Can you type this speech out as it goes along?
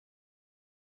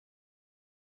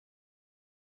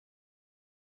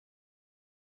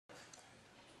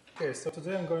Okay, so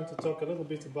today I'm going to talk a little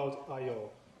bit about I/O,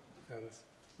 and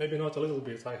maybe not a little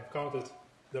bit. I have counted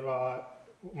there are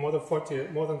more than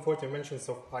 40 mentions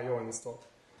of I/O in this talk.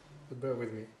 But bear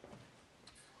with me.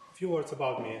 A few words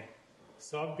about me.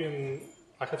 So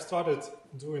I have started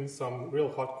doing some real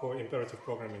hardcore imperative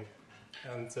programming,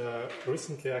 and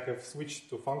recently I have switched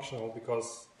to functional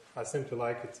because I simply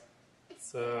like it.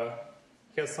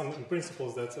 It has some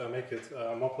principles that make it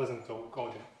more pleasant to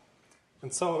coding.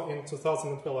 And so in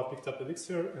 2012 I picked up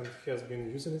Elixir and has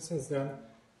been using it since then.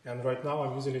 And right now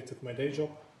I'm using it at my day job.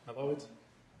 I love it.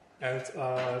 And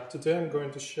today I'm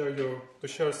going to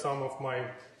share some of my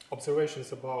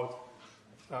observations about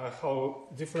how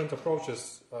different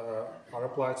approaches are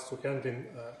applied to handling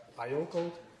I/O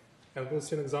code. And we'll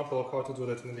see an example of how to do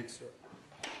that in Elixir.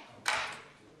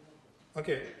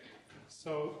 Okay,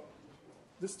 so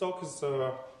this talk is,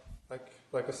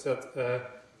 like I said,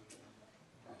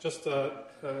 just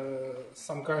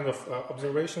some kind of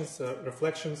observations,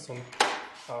 reflections on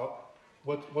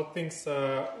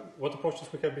what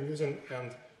approaches we have been using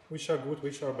and which are good,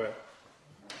 which are bad.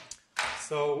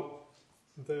 So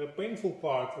the painful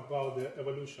part about the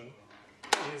evolution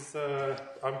is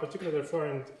I'm particularly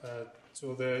referring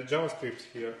to the JavaScript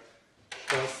here,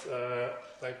 because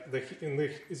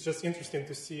it's just interesting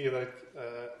to see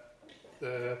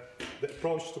the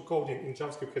approach to coding in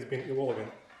JavaScript has been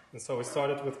evolving. And so it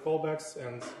started with callbacks,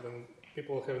 and then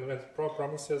people have invented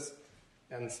promises,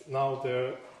 and now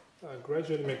they're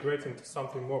gradually migrating to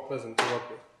something more pleasant to work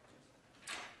with.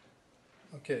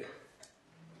 Okay.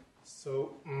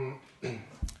 So,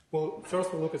 well,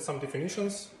 first we'll look at some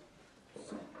definitions.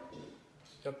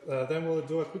 Then we'll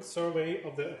do a quick survey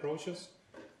of the approaches,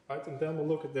 right? And then we'll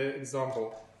look at the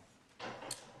example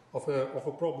of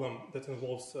a problem that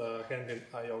involves handling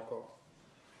I/O code.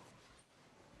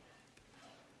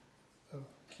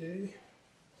 Okay.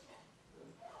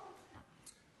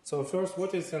 So first,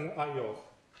 what is an I/O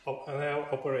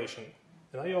operation?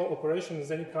 An I/O operation is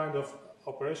any kind of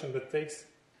operation that takes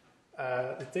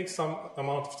some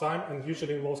amount of time and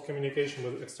usually involves communication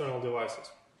with external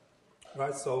devices,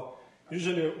 right? So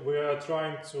usually we are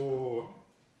trying to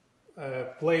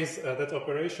place that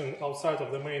operation outside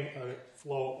of the main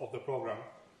flow of the program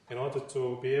in order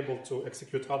to be able to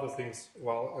execute other things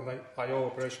while an I/O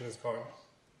operation is going.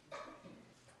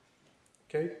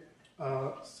 Okay,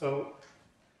 so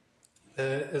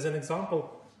as an example,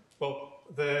 well,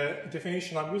 the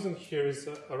definition I'm using here is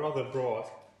rather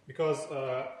broad because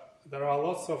there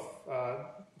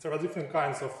are different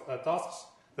kinds of tasks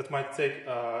that might take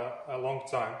a long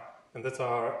time and that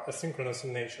are asynchronous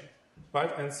in nature,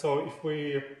 right? And so if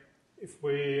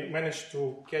we manage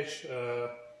to catch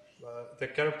the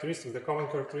common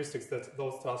characteristics that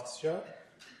those tasks share,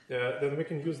 then we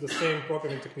can use the same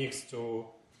programming techniques to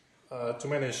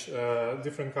manage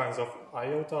different kinds of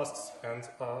I/O tasks and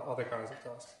other kinds of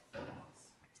tasks.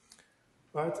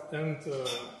 Right, and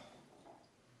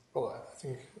well, I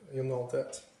think you know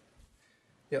that.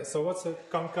 Yeah, so what's a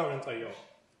concurrent I/O?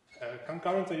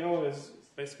 Concurrent I/O is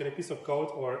basically a piece of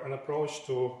code or an approach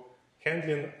to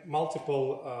handling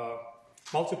multiple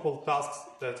tasks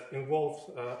that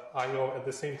involve I/O at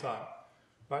the same time.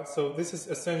 Right, so this is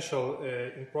essential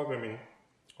in programming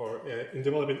or in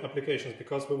developing applications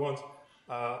because we want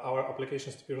our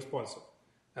applications to be responsive.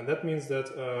 And that means that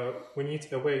we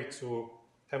need a way to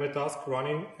have a task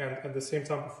running and at the same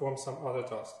time perform some other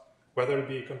task, whether it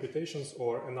be computations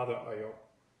or another I/O.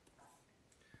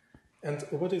 And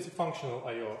what is functional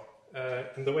I/O?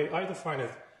 In the way I define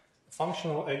it,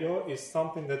 functional I/O is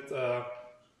something that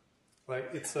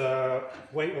it's a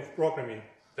way of programming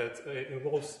that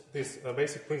involves these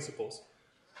basic principles.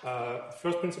 The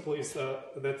first principle is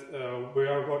that we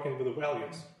are working with the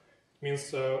values. It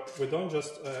means we don't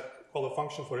just call a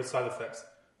function for its side effects.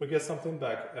 We get something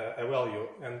back, a value,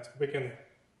 and we can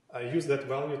use that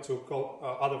value to call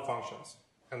other functions.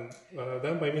 And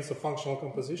then by means of functional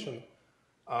composition,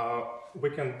 we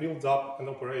can build up an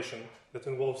operation that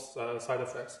involves side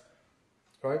effects,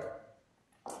 right?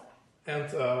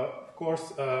 And of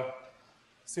course,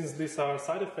 since these are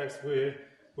side effects, we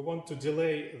want to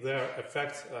delay their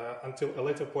effect until a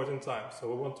later point in time. So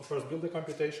we want to first build the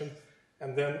computation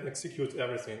and then execute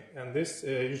everything. And this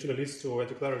usually leads to a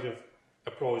declarative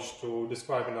approach to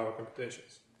describing our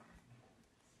computations.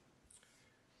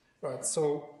 Right,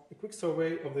 so a quick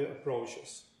survey of the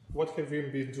approaches. What have we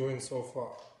been doing so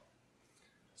far?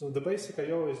 So the basic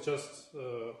I/O is just,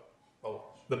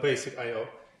 the basic I/O.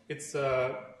 It's,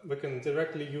 we can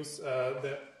directly use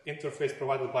the interface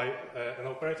provided by an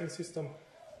operating system,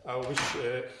 which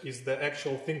is the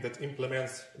actual thing that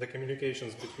implements the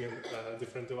communications between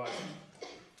different devices,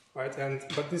 right?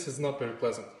 But this is not very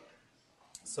pleasant.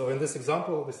 So in this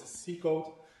example, this is C code.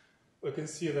 We can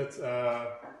see that,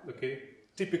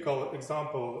 typical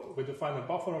example, we define a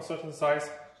buffer of certain size,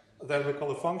 then we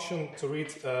call a function to read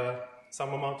some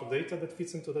amount of data that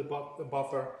fits into the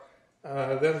buffer.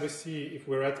 Then we see if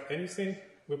we read anything,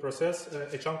 we process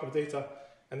a chunk of data,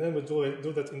 and then we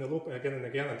do that in a loop again and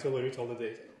again until we read all the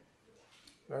data.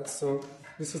 Right? So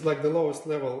this is like the lowest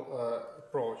level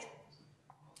approach.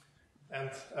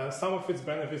 And some of its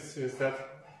benefits is that,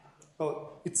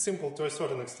 well, it's simple to a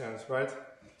certain extent, right?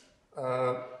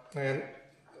 And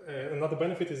another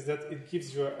benefit is that it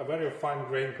gives you a very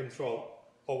fine-grained control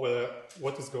over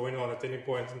what is going on at any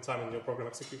point in time in your program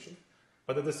execution.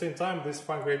 But at the same time, this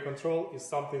fine-grained control is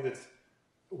something that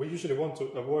we usually want to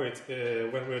avoid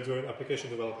when we're doing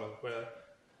application development,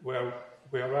 where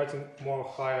we are writing more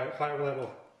higher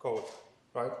level code,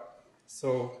 right?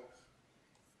 So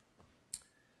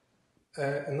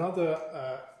another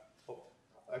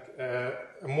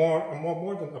a more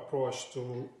modern approach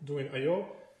to doing I/O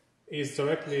is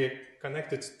directly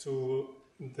connected to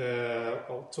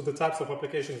the types of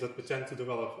applications that we tend to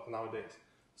develop nowadays.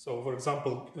 So, for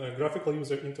example, graphical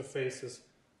user interfaces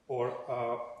or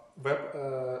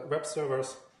web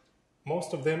servers,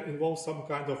 most of them involve some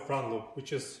kind of run loop,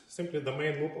 which is simply the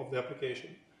main loop of the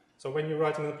application. So when you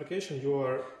write an application, you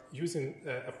are using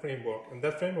a framework, and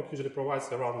that framework usually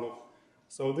provides a run loop.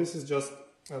 So this is just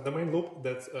the main loop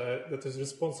that is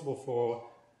responsible for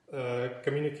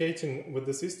communicating with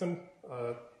the system,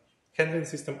 handling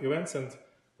system events, and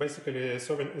basically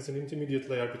serving as an intermediate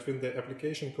layer between the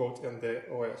application code and the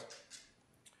OS.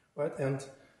 Right? And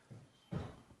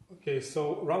okay,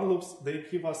 so run loops, they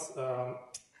give us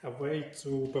a way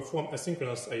to perform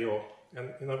asynchronous I/O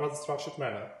and in a rather structured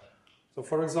manner. So,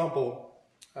 for example,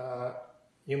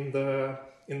 in the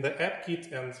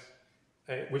AppKit and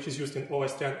which is used in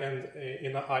OS X and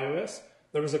in iOS,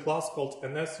 there is a class called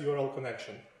NSURL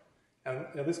connection, and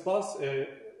this class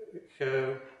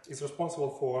is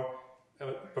responsible for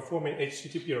performing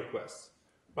HTTP requests,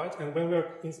 right? And when we're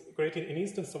creating an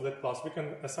instance of that class, we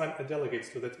can assign a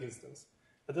delegate to that instance.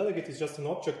 A delegate is just an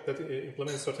object that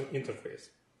implements certain interface.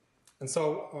 And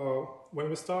so when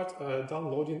we start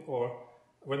downloading or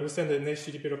when we send an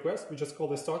HTTP request, we just call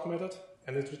the start method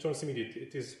and it returns immediately.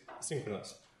 It is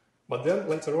synchronous. But then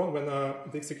later on, when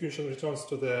the execution returns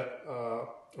to the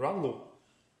run loop,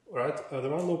 right, the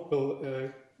run loop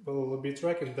will be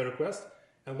tracking the request,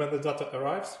 and when the data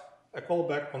arrives, a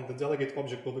callback on the delegate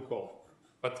object will be called.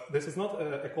 But this is not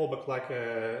a callback like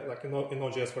in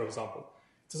Node.js, for example.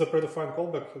 It is a predefined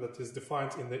callback that is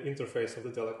defined in the interface of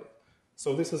the delegate.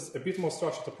 So this is a bit more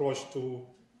structured approach to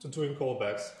doing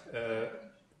callbacks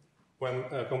when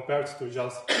compared to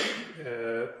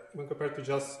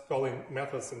just calling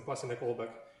methods and passing a callback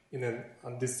in an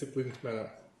undisciplined manner.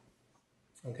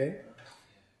 Okay.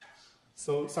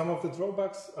 So some of the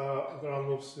drawbacks of the run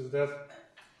loops is that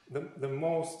the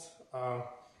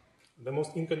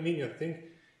most inconvenient thing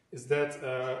is that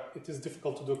it is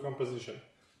difficult to do composition.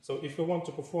 So if we want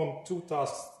to perform two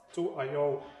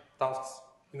I/O tasks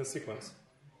in a sequence,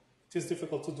 it is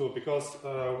difficult to do because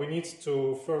we need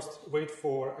to first wait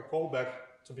for a callback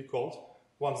to be called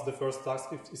once the first task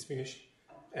is finished,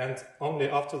 and only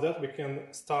after that we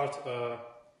can start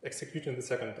executing the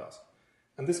second task.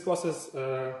 And this causes,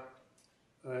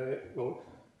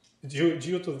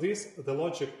 due to this, the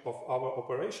logic of our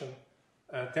operation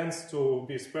tends to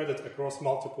be spread across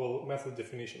multiple method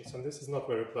definitions, and this is not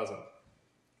very pleasant.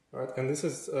 Right? And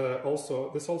this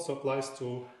also applies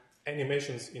to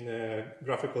animations in a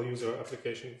graphical user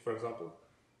application, for example,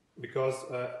 because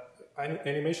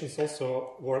animations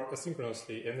also work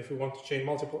asynchronously, and if we want to chain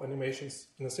multiple animations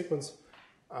in a sequence,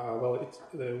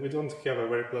 we don't have a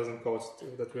very pleasant code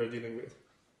that we are dealing with.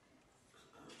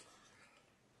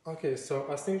 Okay, so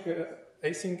I think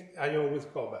async I/O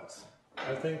with callbacks.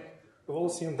 I think we've all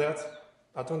seen that.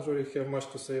 I don't really have much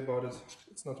to say about it.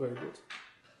 It's not very good.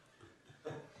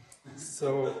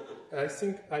 So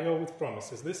async I/O with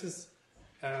promises. This is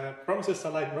promises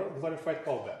are like glorified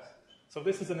callbacks. So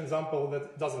this is an example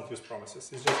that doesn't use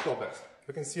promises. It's just callbacks.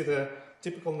 We can see the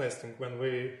typical nesting when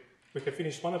we have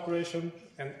finished one operation,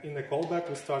 and in a callback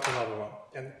we start another one,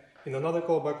 and in another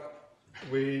callback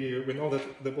we know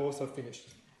that the both are finished.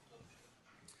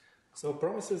 So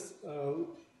promises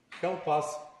help us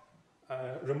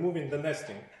removing the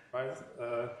nesting, right?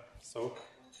 So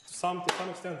to some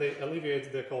extent they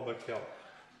alleviate the callback hell.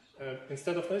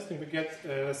 Instead of nesting, we get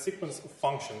a sequence of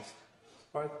functions,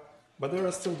 right? But there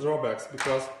are still drawbacks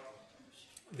because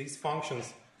these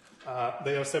functions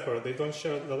they are separate. They don't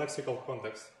share the lexical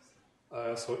context.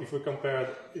 So if we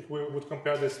would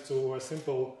compare this to a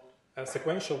simple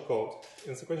sequential code.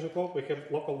 In sequential code, we have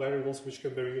local variables which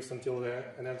can be reused until the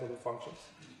end of the functions.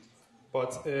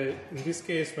 But in this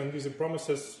case, when using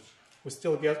promises, we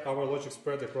still get our logic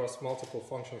spread across multiple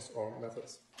functions or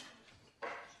methods.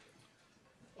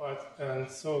 All right, and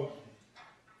so,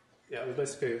 yeah,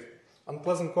 basically,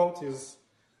 unpleasant code is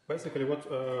basically what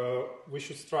we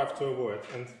should strive to avoid.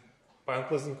 And by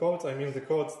unpleasant code, I mean the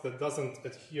code that doesn't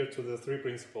adhere to the three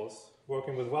principles: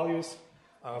 working with values,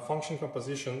 function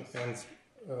composition, and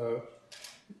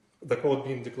the code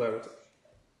being declarative.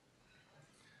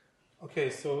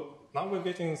 Okay, so now we're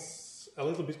getting a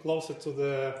little bit closer to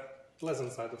the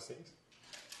pleasant side of things.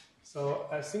 So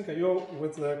async I/O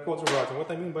with the code rewriting.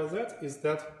 What I mean by that is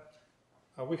that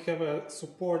we have a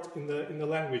support in the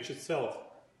language itself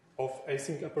of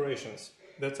async operations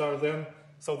that are then,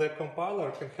 so the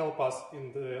compiler can help us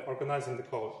in organizing the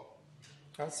code.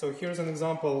 So here's an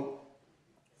example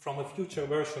from a future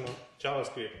version of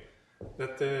JavaScript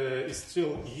that is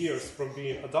still years from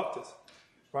being adopted,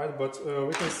 right? But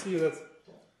we can see that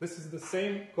this is the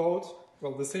same code,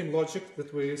 well, the same logic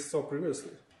that we saw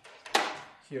previously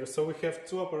here. So we have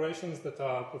two operations that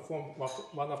are performed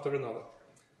one after another.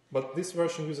 But this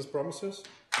version uses promises.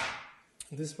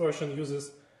 This version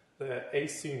uses the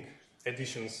async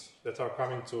additions that are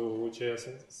coming to JS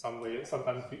in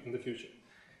sometime in the future.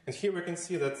 And here we can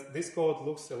see that this code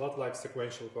looks a lot like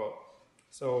sequential code.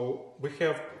 So we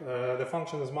have the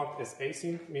function is marked as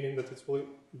async, meaning that it will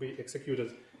be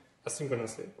executed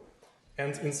asynchronously.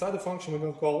 And inside the function, we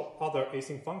will call other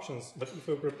async functions, but if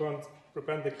we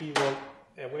prepend the keyword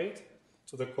await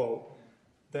to the call,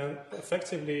 then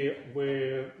effectively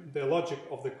the logic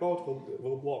of the code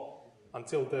will block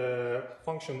until the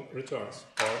function returns,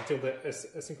 or until the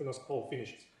asynchronous call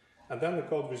finishes. And then the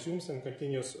code resumes and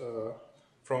continues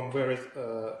from where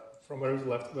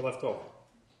we left off.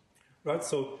 Right,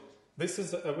 so this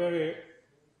is a very,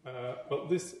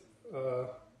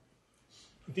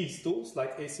 these tools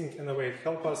like async and await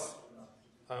help us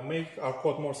make our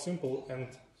code more simple and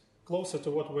closer to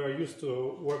what we are used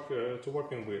to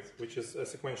working with, which is a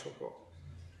sequential code.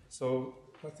 So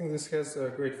I think this has a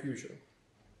great future.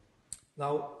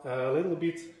 Now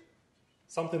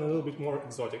something a little bit more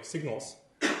exotic, signals.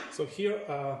 So here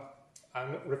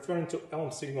I'm referring to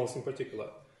Elm signals in particular.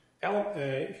 Elm,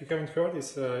 if you haven't heard,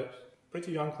 is a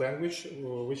pretty young language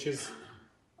which is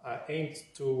aimed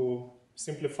to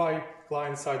simplify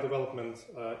client-side development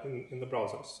in the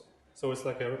browsers. So it's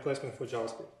like a replacement for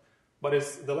JavaScript. But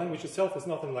the language itself is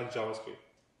nothing like JavaScript.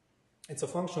 It's a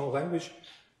functional language,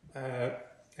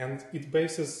 and it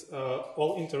bases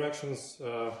all interactions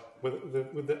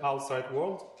with the outside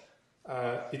world.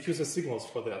 It uses signals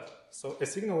for that. So a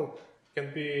signal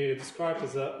can be described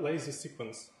as a lazy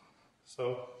sequence.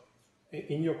 So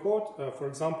in your code, for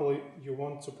example, you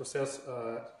want to process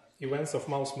events of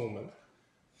mouse movement.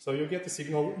 So you get a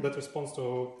signal that responds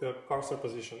to the cursor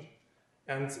position.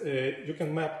 And you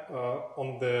can map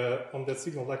on the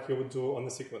signal like you would do on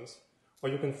the sequence, or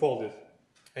you can fold it,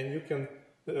 and you can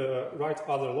write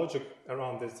other logic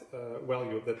around this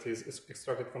value that is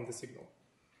extracted from the signal,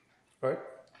 right?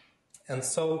 And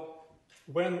so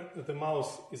when the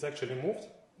mouse is actually moved,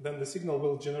 then the signal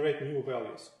will generate new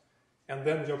values, and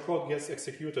then your code gets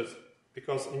executed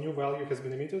because a new value has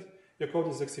been emitted. Your code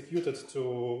is executed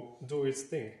to do its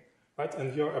thing, right?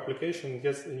 And your application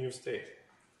gets a new state.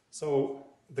 So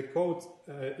the code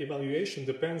evaluation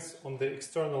depends on the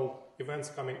external events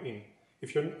coming in.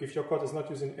 If your code is not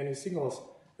using any signals,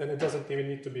 then it doesn't even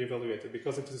need to be evaluated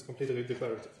because it is completely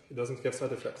declarative. It doesn't have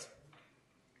side effects.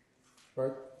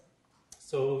 Right?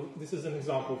 So this is an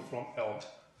example from Elm.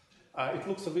 It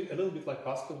looks a little bit like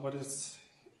Haskell, but it's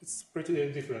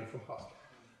pretty different from Haskell.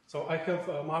 So I have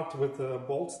marked with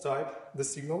bold type the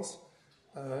signals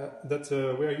that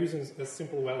we are using as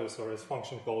simple values or as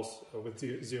function calls with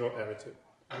zero arity,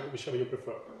 whichever you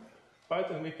prefer. Right,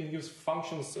 and we can use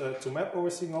functions to map over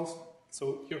signals.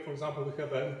 So here, for example, we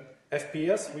have an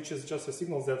FPS, which is just a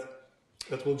signal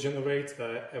that will generate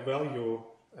a value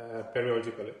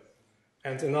periodically.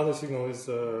 And another signal is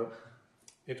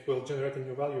it will generate a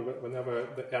new value whenever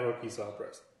the arrow keys are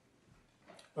pressed.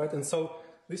 Right, and so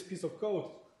this piece of code,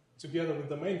 together with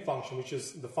the main function, which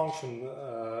is the function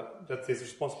that is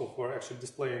responsible for actually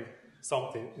displaying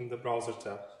something in the browser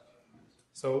tab.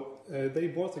 So they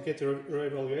both get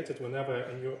re-evaluated whenever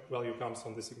a new value comes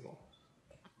on the signal.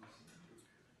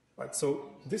 Right, so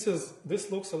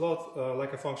this looks a lot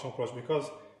like a functional approach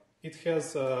because it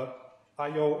has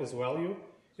I/O as value.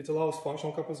 It allows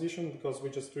functional composition because we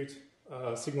just treat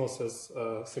signals as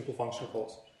simple function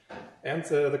calls. And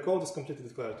the code is completely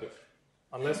declarative.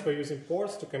 Unless we're using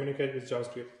ports to communicate with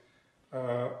JavaScript,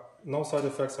 no side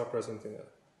effects are present in it.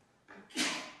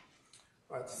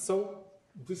 Right. So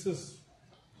this is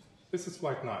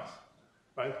quite nice,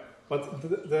 right? But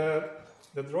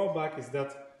the drawback is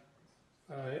that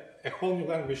a whole new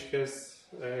language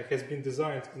has been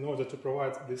designed in order to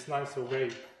provide this nicer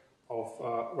way of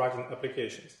writing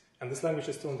applications, and this language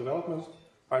is still in development,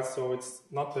 right? So it's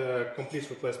not a complete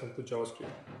replacement to JavaScript,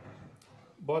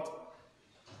 but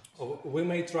we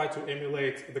may try to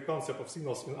emulate the concept of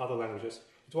signals in other languages.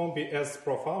 It won't be as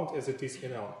profound as it is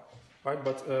in Elm, right?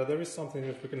 But there is something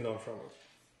that we can learn from it.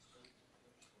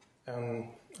 And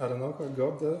I don't know how I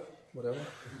got there, whatever.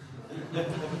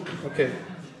 Okay,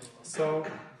 so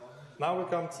now we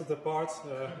come to the part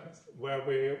where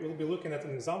we will be looking at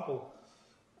an example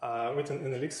written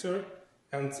in Elixir,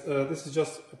 and this is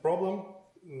just a problem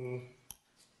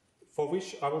for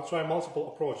which I will try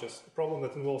multiple approaches, a problem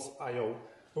that involves I/O.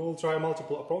 We will try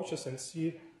multiple approaches and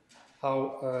see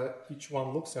how each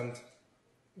one looks and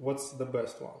what's the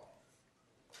best one.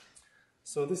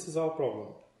 So this is our problem.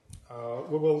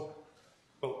 We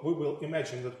will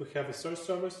imagine that we have a search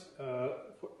service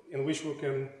in which we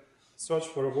can search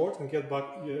for a word and get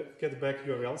back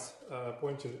URLs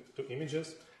pointing to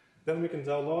images. Then we can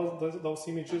download those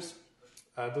images,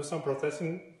 do some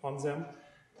processing on them,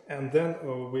 and then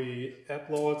we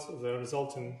upload the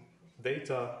resulting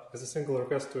data as a single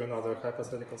request to another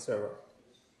hypothetical server.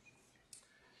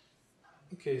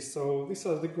 Okay, so these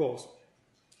are the goals.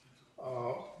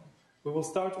 We will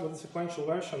start with the sequential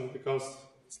version because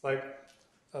it's like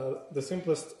the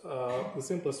simplest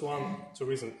one to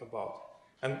reason about.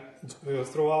 And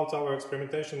throughout our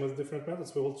experimentation with different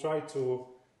methods, we will try to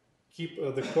keep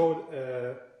the code,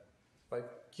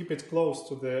 keep it close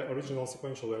to the original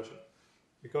sequential version,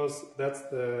 because that's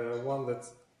the one that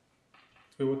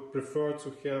we would prefer to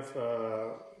have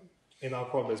in our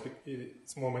code base.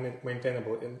 It's more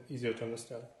maintainable and easier to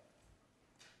understand.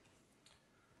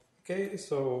 Okay,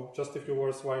 so just a few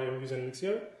words why I'm using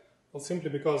Elixir. Well, simply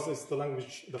because it's the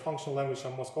language, the functional language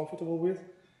I'm most comfortable with,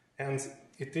 and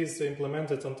it is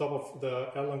implemented on top of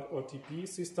the Erlang OTP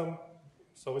system.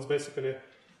 So it's basically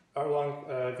Erlang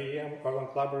VM,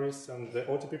 Erlang libraries, and the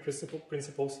OTP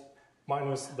principles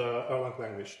minus the Erlang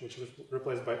language, which is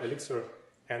replaced by Elixir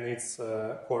and its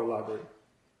core library.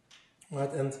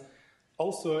 Right, and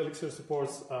also Elixir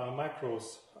supports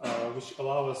macros, which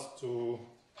allow us to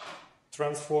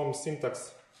transform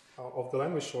syntax of the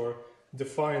language or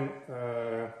define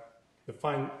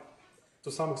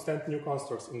to some extent new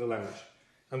constructs in the language.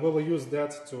 And we will use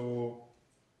that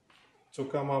to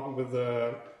come up with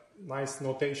a nice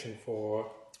notation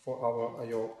for our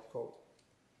I/O code.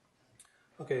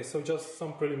 Okay, so just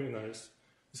some preliminaries.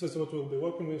 This is what we'll be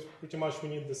working with. Pretty much we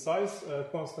need the size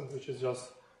constant, which is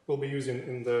just we'll be using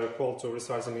in the call to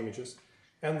resizing images.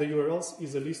 And the URLs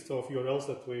is a list of URLs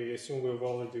that we assume we've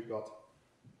already got.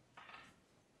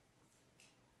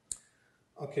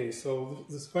 Okay, so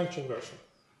the sequential version.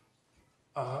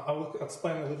 I will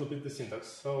explain a little bit the syntax.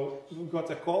 So we've got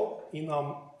a call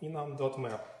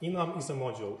enum.map. Enum is a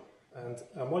module, and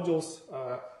modules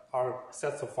are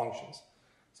sets of functions.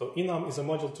 So enum is a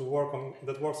module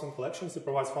that works on collections. It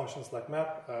provides functions like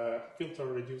map, filter,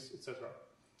 reduce, etc.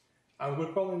 And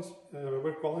we're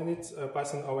calling it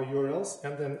passing our URLs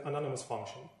and then anonymous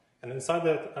function. And inside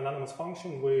that anonymous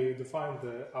function, we define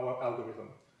our algorithm.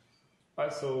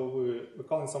 Right, so we're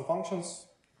calling some functions,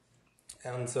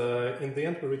 and in the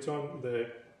end we return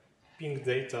the ping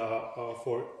data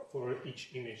for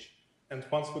each image. And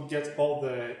once we get all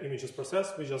the images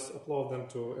processed, we just upload them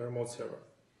to a remote server.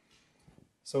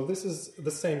 So this is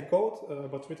the same code,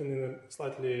 but written in a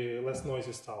slightly less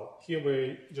noisy style. Here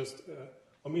we just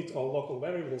omit all local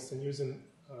variables and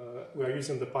we are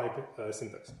using the pipe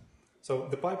syntax. So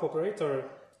the pipe operator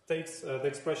takes the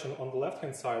expression on the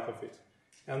left-hand side of it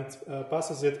and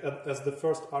passes it as the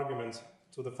first argument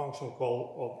to the functional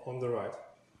call on the right.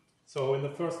 So in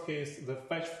the first case, the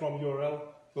fetch from URL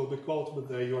will be called with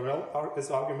the URL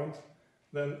as argument.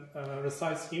 Then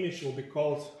resize image will be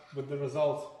called with the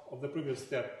result of the previous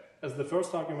step as the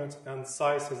first argument and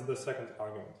size as the second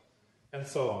argument, and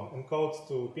so on. And code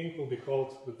to ping will be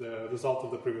called with the result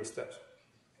of the previous steps.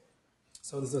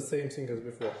 So it's the same thing as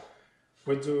before.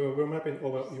 We're mapping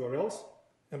over URLs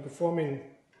and performing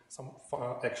some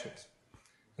actions.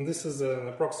 And this is an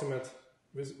approximate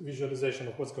visualization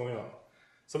of what's going on.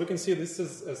 So we can see this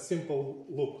is a simple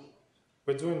loop.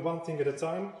 We're doing one thing at a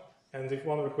time, and if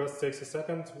one request takes a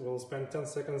second, we'll spend 10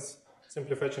 seconds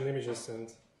simply fetching images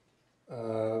and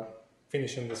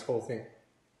finishing this whole thing.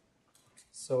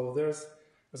 So there's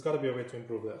got to be a way to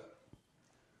improve that.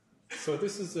 So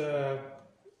this is a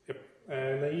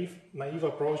naive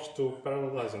approach to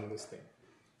parallelizing this thing.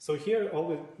 So here,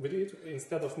 all we did,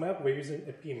 instead of map, we're using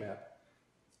a pmap.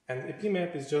 And a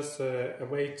pmap is just a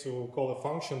way to call a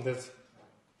function that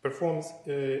performs,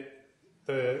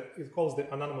 it calls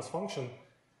the anonymous function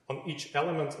on each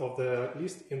element of the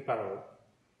list in parallel.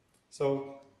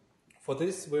 So for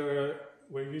this, we're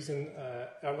using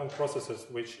Erlang processes,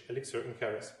 which Elixir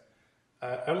inherits.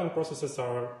 Erlang processes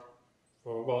are,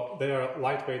 well, they are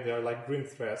lightweight, they are like green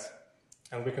threads,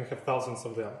 and we can have thousands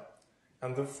of them.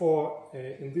 And therefore,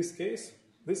 in this case,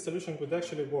 this solution would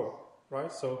actually work,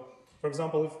 right? So, for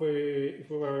example, if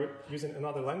we were using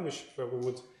another language where we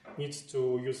would need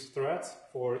to use threads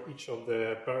for each of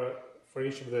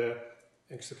the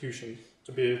execution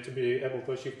to be able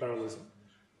to achieve parallelism,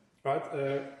 right?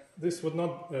 This would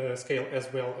not scale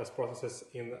as well as processes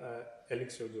in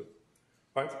Elixir do,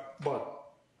 right? But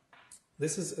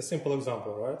this is a simple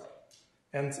example, right?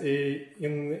 And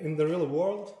in the real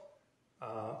world,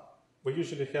 we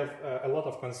usually have a lot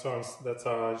of concerns that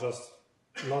are just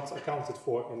not accounted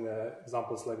for in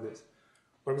examples like this.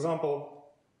 For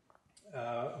example,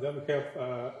 when we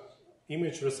have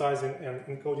image resizing and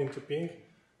encoding to ping,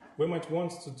 we might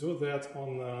want to do that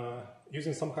on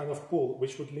using some kind of pool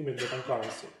which would limit the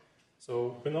concurrency.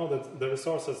 So we know that the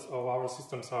resources of our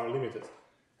systems are limited.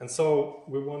 And so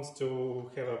we want to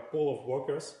have a pool of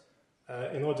workers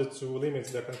in order to limit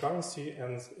the concurrency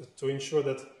and to ensure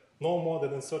that no more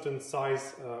than a certain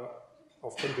size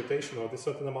of computation or a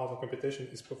certain amount of computation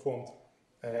is performed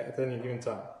at any given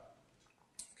time.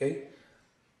 Okay?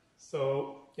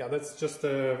 So yeah, that's just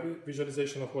a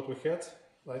visualization of what we had.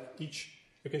 Like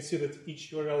you can see that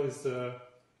each URL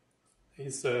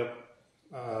is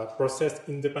processed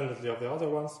independently of the other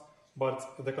ones,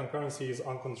 but the concurrency is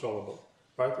uncontrollable,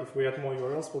 right? If we add more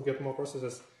URLs, we'll get more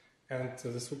processes, and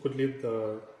this could lead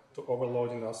to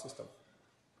overloading our system.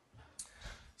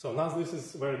 So now this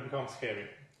is where it becomes hairy.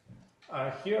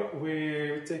 Here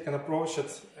we take an approach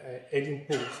at adding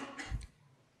pools.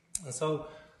 And so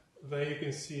there you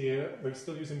can see we're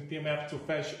still using pmap to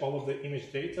fetch all of the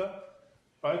image data,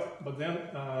 right? But then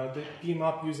the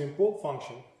pmap using pool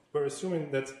function, we're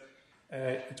assuming that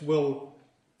it will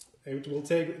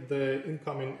take the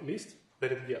incoming list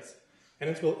that it gets, and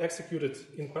it will execute it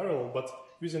in parallel, but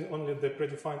using only the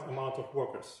predefined amount of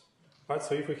workers, right?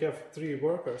 So if we have 3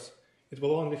 workers, it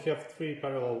will only have 3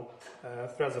 parallel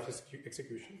threads of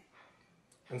execution.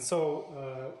 And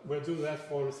so we'll do that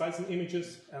for resizing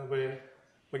images, and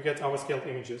we get our scaled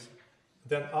images.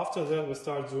 Then after that, we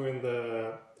start doing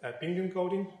the ping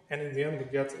encoding, and in the end, we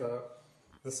get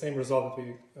the same result that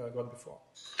we got before.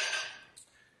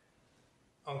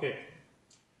 Okay,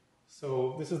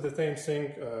 so this is the same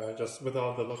thing, just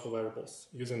without the local variables,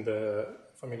 using the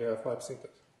familiar F5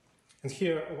 syntax. And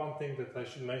here, one thing that I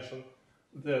should mention,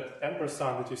 that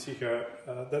ampersand that you see here,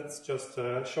 that's just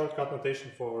a shortcut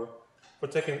notation for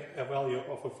taking a value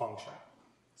of a function.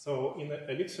 So in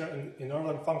Elixir, in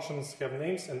Erlang, functions have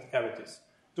names and arities.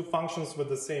 2 functions with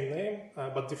the same name,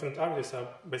 but different arities are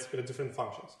basically different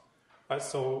functions. Right?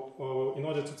 So in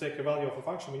order to take a value of a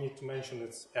function, we need to mention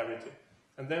its arity.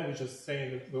 And then we just say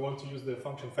that we want to use the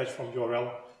function fetch from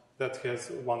URL that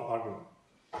has 1 argument.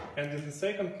 And in the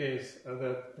second case,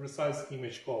 the resize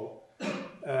image call,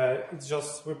 it's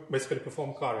just we basically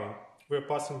perform carrying. We're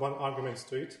passing 1 argument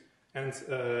to it, and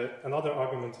another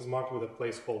argument is marked with a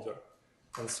placeholder.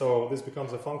 And so this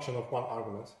becomes a function of 1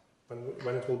 argument.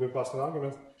 When it will be passed an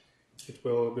argument, it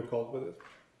will be called with it.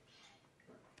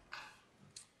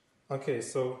 Okay,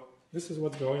 so this is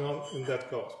what's going on in that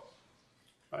code.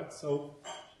 Right, so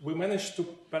we managed to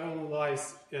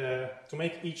parallelize, to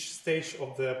make each stage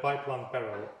of the pipeline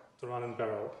parallel, to run in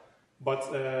parallel. But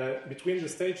between the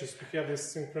stages, we have these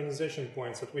synchronization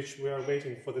points at which we are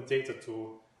waiting for the data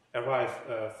to arrive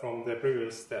from the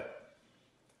previous step.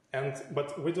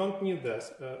 But we don't need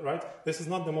this, right? This is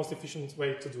not the most efficient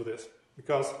way to do this,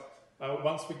 because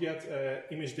once we get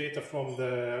image data from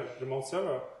the remote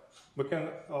server, we can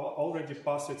already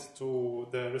pass it to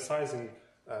the resizing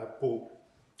pool.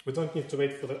 We don't need to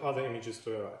wait for the other images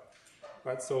to arrive,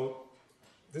 right? So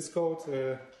this code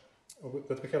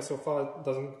that we have so far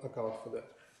doesn't account for that.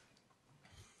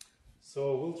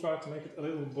 So we'll try to make it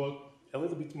a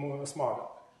little bit more smarter.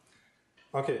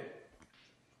 Okay.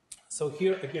 So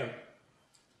here again,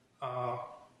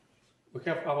 we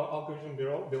have our algorithm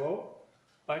below,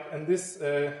 right? And this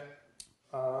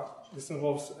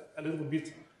involves a little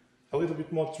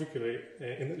bit more trickery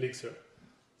in Elixir.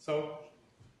 So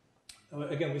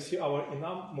again, we see our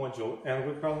enum module, and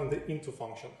we're calling the into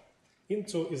function.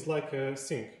 Into is like a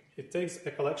sync. It takes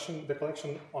the collection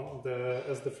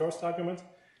as the first argument,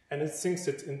 and it syncs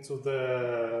it into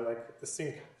the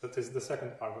sync that is the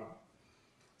second argument.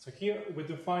 So here we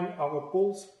define our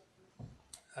pools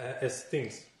as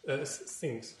things,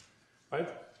 right?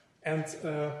 And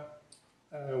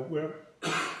we're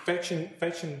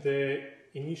fetching the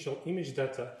initial image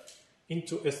data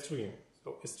into a stream.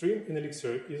 So a stream in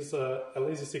Elixir is a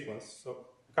lazy sequence, so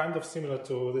kind of similar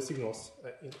to the signals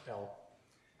in L.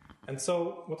 And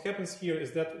so what happens here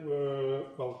is that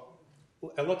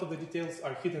a lot of the details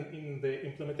are hidden in the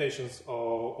implementations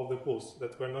of the pools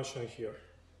that we're not showing here.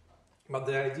 But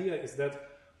the idea is that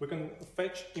we can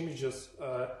fetch images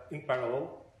in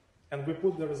parallel, and we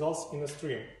put the results in a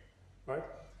stream, right?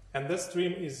 And that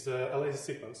stream is a lazy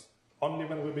sequence. Only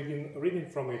when we begin reading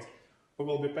from it, we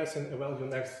will be passing a value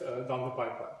next down the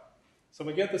pipeline. So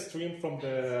we get the stream from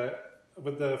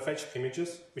with the fetched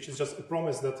images, which is just a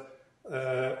promise that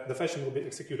the fetching will be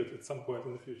executed at some point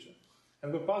in the future.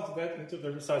 And we pass that into the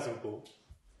resizing pool.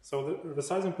 So the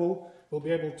resizing pool will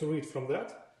be able to read from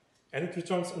that, and it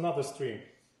returns another stream.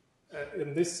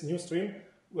 And this new stream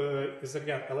is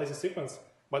again a lazy sequence,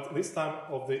 but this time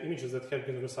of the images that have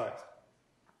been resized.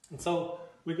 And so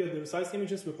we get the resized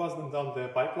images, we pass them down the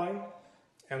pipeline,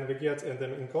 and we get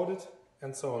them encoded,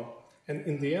 and so on. And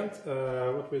in the end,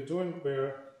 what we're doing,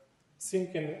 we're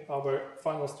syncing our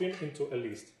final stream into a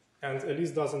list. And a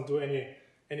list doesn't do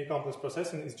any complex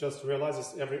processing, it just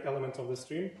realizes every element of the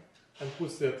stream and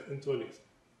puts it into a list.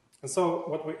 And so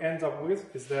what we end up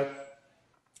with is that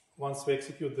once we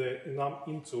execute the enum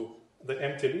into the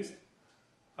empty list,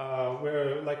 we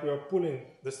are pulling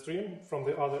the stream from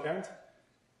the other end,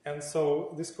 and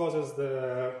so this causes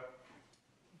the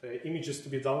images to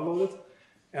be downloaded,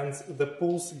 and the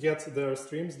pools get their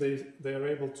streams. They are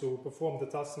able to perform the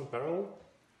tasks in parallel,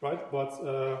 right? But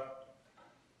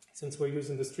since we're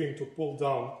using the stream to pull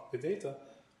down the data,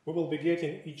 we will be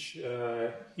getting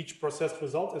each processed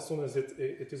result as soon as it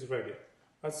is ready.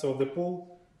 Right? So the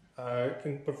pool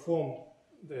can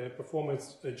perform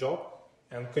its job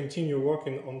and continue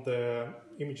working on the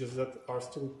images that are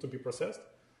still to be processed.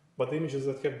 But the images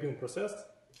that have been processed,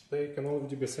 they can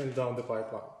already be sent down the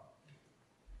pipeline.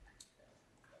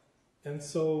 And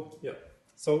so, yeah.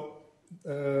 So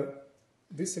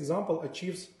this example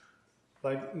achieves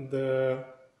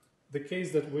the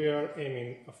case that we are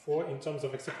aiming for in terms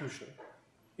of execution.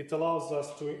 It allows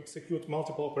us to execute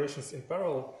multiple operations in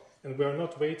parallel, and we are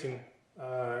not waiting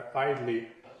idly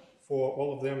for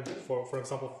all of them, for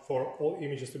example, for all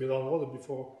images to be downloaded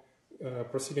before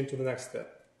proceeding to the next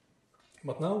step.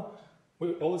 But now,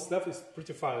 all that's left is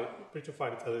prettify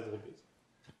it a little bit.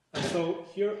 And so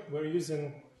here we're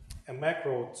using a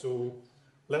macro to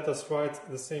let us write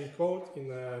the same code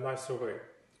in a nicer way.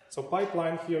 So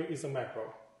pipeline here is a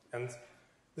macro. And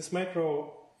this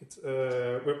macro,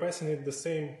 we're passing it the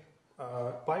same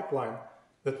pipeline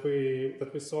that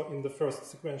we saw in the first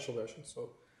sequential version. So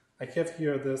I have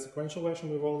here the sequential version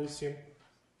we've already seen.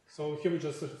 So here we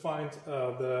just defined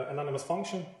the anonymous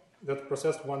function that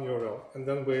processed one URL, and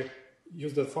then we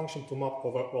use that function to map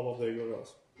over all of the URLs.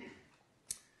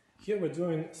 Here we're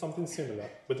doing something similar.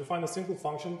 We define a simple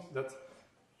function that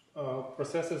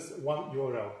processes one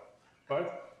URL,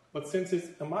 right? But since it's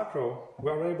a macro, we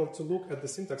are able to look at the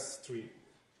syntax tree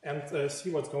and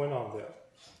see what's going on there.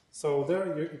 So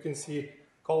there you can see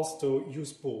calls to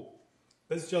use pool.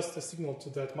 That's just a signal to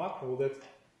that macro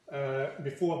that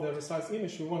before the resize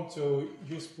image, we want to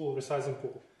use pool resizing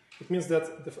pool. It means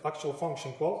that the actual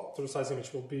function call to resize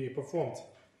image will be performed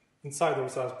inside the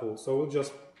resize pool. So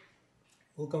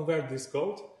we'll convert this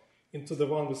code into the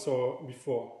one we saw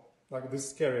before, like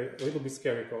this a little bit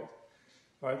scary code,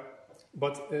 right?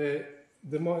 But the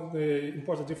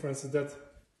important difference is that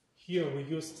here we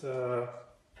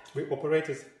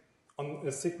operated on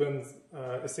a sequence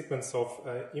of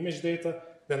image data,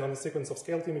 then on a sequence of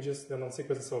scaled images, then on a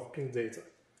sequence of print data.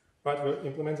 Right? We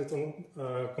implemented on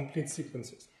complete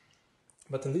sequences.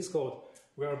 But in this code,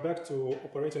 we are back to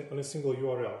operating on a single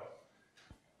URL.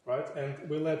 Right? And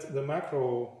we let the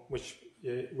macro, which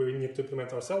we need to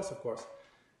implement ourselves, of course.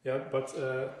 Yeah, but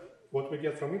what we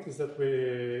get from it is that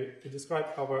we describe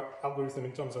our algorithm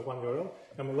in terms of one URL,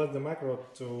 and we let the macro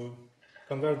to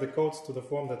convert the codes to the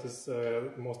form that is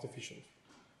most efficient.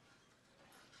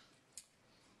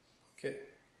 Okay.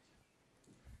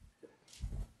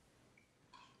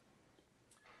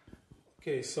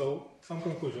 Okay, so some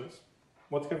conclusions.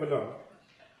 What have we learned?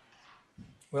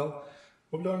 Well,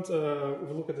 we've learned,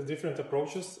 we look at the different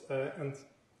approaches, and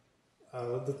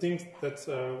the things that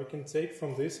we can take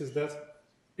from this is that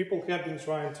people have been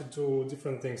trying to do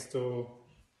different things to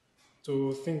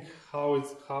think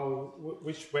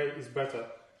which way is better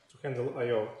to handle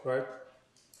I/O, right?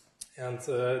 And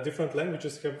different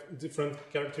languages have different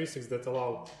characteristics that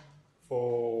allow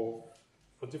for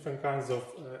different kinds of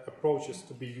approaches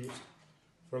to be used.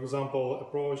 For example,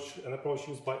 an approach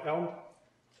used by Elm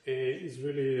is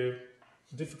really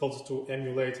difficult to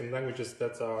emulate in languages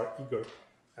that are eager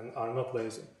and are not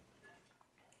lazy.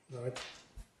 Right?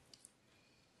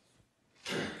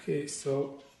 Okay,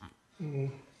 so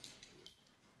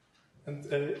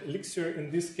Elixir in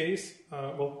this case,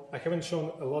 well, I haven't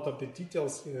shown a lot of the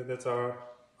details that are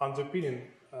underpinning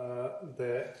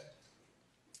the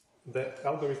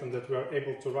algorithm that we are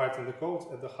able to write in the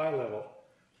code at the high level.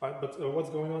 Right? But what's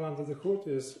going on under the hood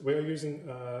is we are using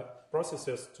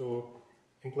processes to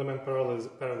implement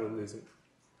parallelism.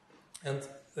 And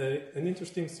an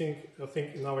interesting thing, I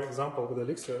think, in our example with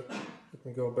Elixir, let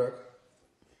me go back.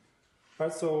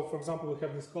 Right, so, for example, we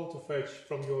have this call to fetch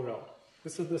from URL.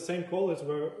 This is the same call as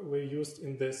we used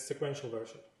in the sequential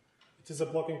version. It is a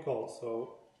blocking call,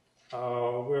 so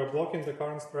we are blocking the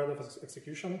current thread of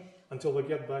execution until we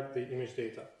get back the image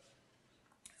data.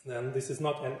 And this is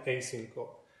not an async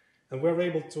call. And we're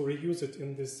able to reuse it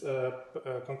in this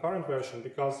concurrent version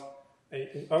because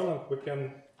in Erlang we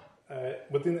can,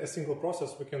 within a single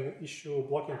process, we can issue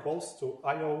blocking calls to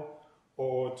I/O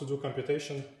or to do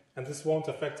computation, and this won't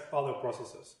affect other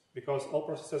processes because all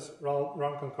processes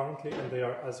run concurrently and they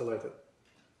are isolated,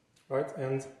 right?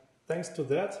 And thanks to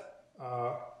that,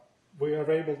 we are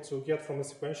able to get from a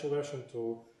sequential version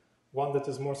to one that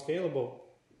is more scalable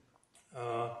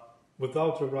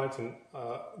without rewriting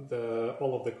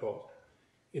all of the code.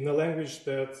 In a language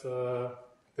that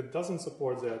doesn't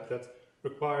support that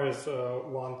requires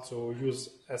one to use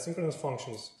asynchronous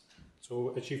functions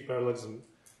to achieve parallelism.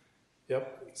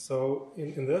 Yep. So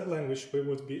in that language, we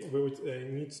would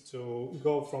need to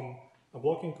go from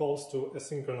blocking calls to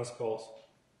asynchronous calls,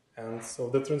 and so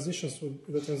the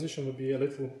transition would be a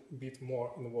little bit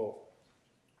more involved.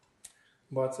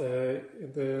 But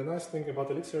the nice thing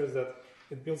about Elixir is that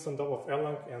it builds on top of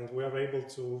Erlang, and we are able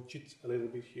to cheat a little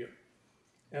bit here.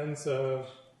 And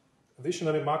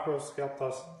additionally, macros helped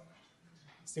us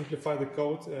simplify the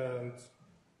code, and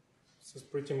this is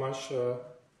pretty much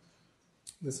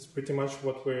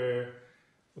what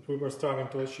we were starting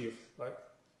to achieve, right?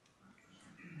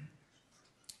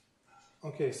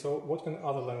 Okay, so what can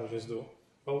other languages do?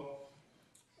 Well,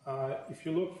 if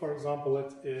you look, for example,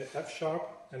 at F#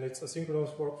 and its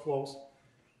asynchronous workflows,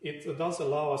 it does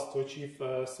allow us to achieve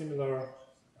a similar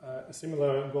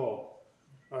goal,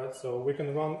 right? So we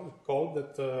can run code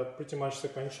that is pretty much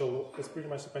sequential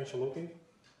looping,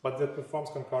 but that performs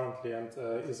concurrently and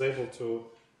is able to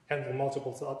handle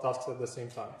multiple tasks at the same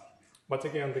time. But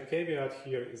again, the caveat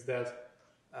here is that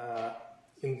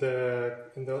in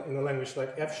a language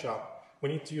like F#, we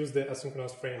need to use the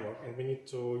asynchronous framework, and we need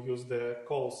to use the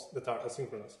calls that are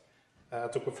asynchronous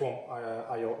to perform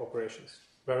I/O operations.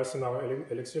 Whereas in our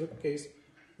Elixir case,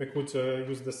 we could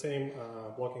use the same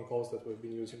blocking calls that we've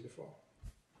been using before.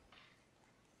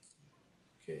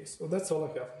 Okay, so that's all I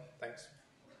have. Thanks.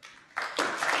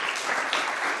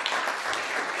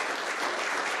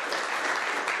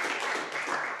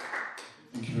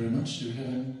 Thank you very much. Do we have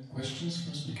any questions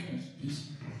for speakers, please?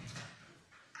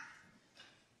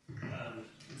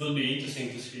 It will be interesting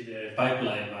to see the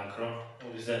pipeline macro,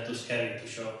 or is that too scary to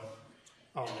show?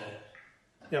 Oh.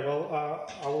 Yeah, well,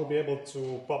 I will be able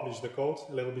to publish the code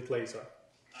a little bit later.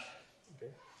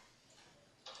 Okay.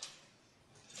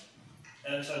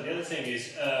 And so the other thing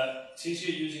is, since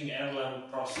you're using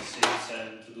Erlang processes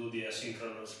and to do the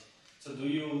asynchronous, so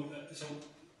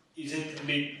is it a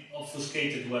bit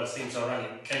obfuscated where things are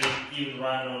running? Can it even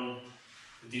run on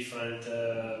a different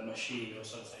machine or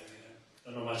something?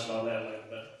 I don't know much about Erlang,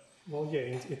 but... Well, yeah,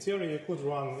 in theory you could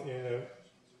run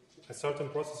a certain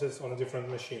processes on a different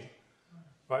machine,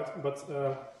 right? But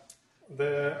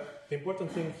the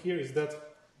important thing here is that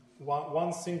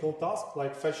one single task,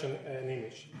 like fetching an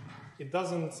image, it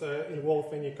doesn't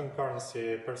involve any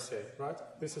concurrency per se, right?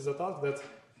 This is a task that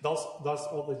does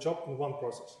all the job in one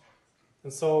process.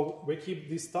 And so we keep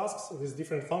these tasks, these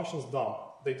different functions dumb.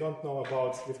 They don't know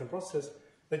about different processes.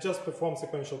 They just perform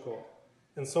sequential code.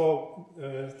 And so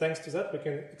thanks to that, we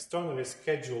can externally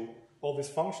schedule all these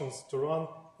functions to run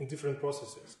in different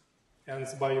processes. And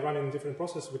by running in different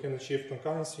processes, we can achieve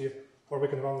concurrency, or we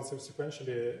can run them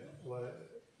sequentially,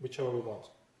 whichever we want.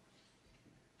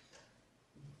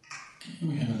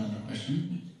 We have another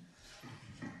question.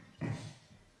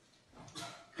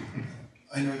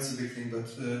 I know it's a big thing, but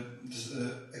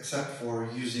except for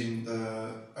using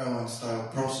the Erlang-style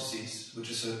processes,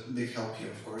 which is a big help here,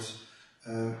 of course,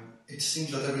 it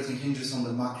seems that everything hinges on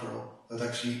the macro that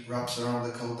actually wraps around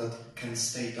the code that can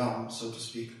stay dumb, so to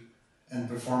speak. and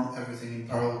perform everything in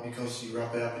parallel because you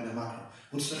wrap it up in a macro.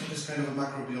 Would this kind of a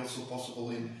macro be also possible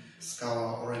in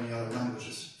Scala or any other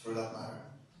languages, for that matter?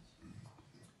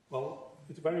 Well,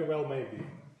 it very well may be.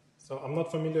 So I'm not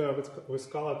familiar with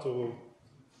Scala to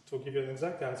give you an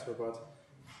exact answer, but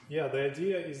yeah, the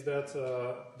idea is that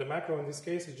the macro in this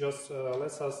case just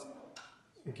lets us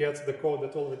get the code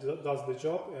that already does the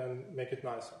job and make it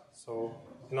nicer. So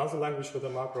another language with the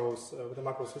macro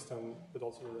system would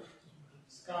also do that.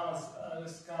 Scala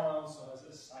also has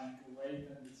async await,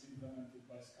 and it's implemented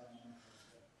by Scala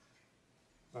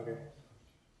macros. Okay.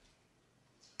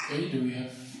 Okay, do we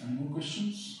have any more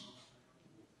questions?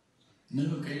 No,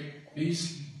 okay,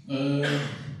 please.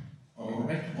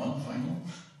 Alright, one final.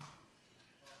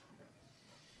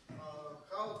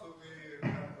 How do we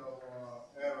handle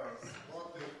errors?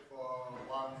 What if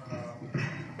one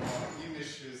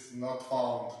image is not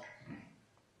found?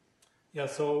 Yeah,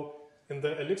 so in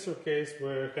the Elixir case,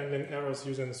 we're handling errors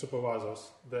using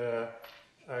supervisors, the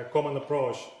common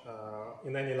approach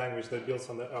in any language that builds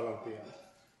on the Erlang VM.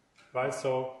 Right,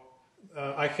 so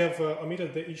I have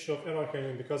omitted the issue of error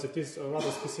handling because it is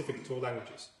rather specific to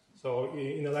languages. So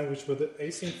in a language with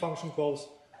async function calls,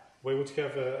 we would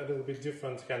have a little bit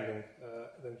different handling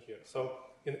than here. So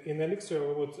in Elixir,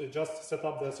 we would just set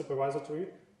up the supervisor tree.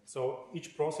 So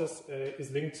each process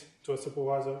is linked to a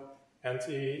supervisor, and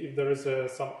if there is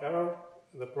some error,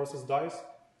 the process dies,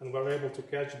 and we're able to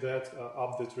catch that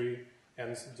up the tree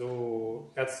and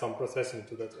add some processing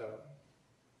to that error.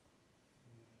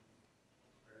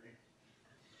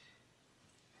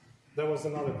 There was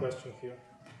another question here.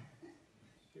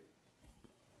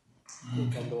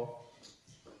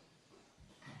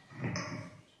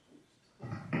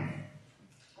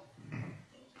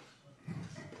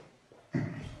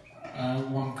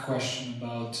 One question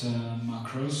about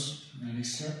macros in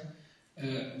Elixir.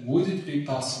 Would it be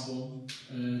possible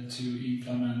to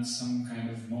implement some kind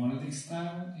of monadic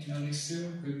style in Elixir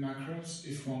with macros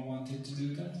if one wanted to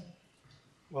do that?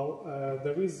 Well,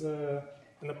 there is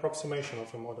an approximation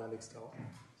of a monadic style.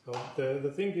 So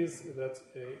the thing is that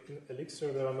in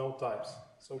Elixir there are no types,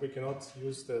 so we cannot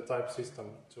use the type system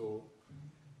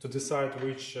to decide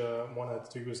which monad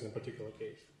to use in a particular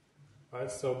case,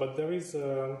 right? So, but there is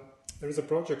a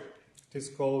project. It is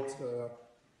called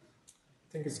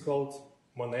I think it's called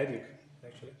Monadic.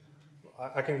 Actually,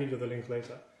 I can give you the link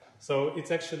later. So it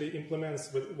actually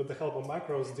implements with the help of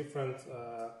macros different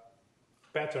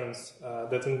patterns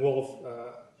that involve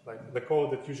like the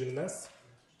code that usually nests.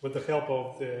 With the help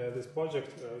of this project,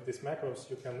 these macros,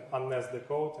 you can unnest the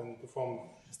code and perform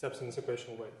steps in a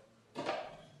sequential way.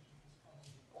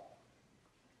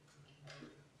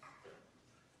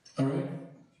 All right,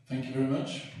 thank you very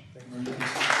much.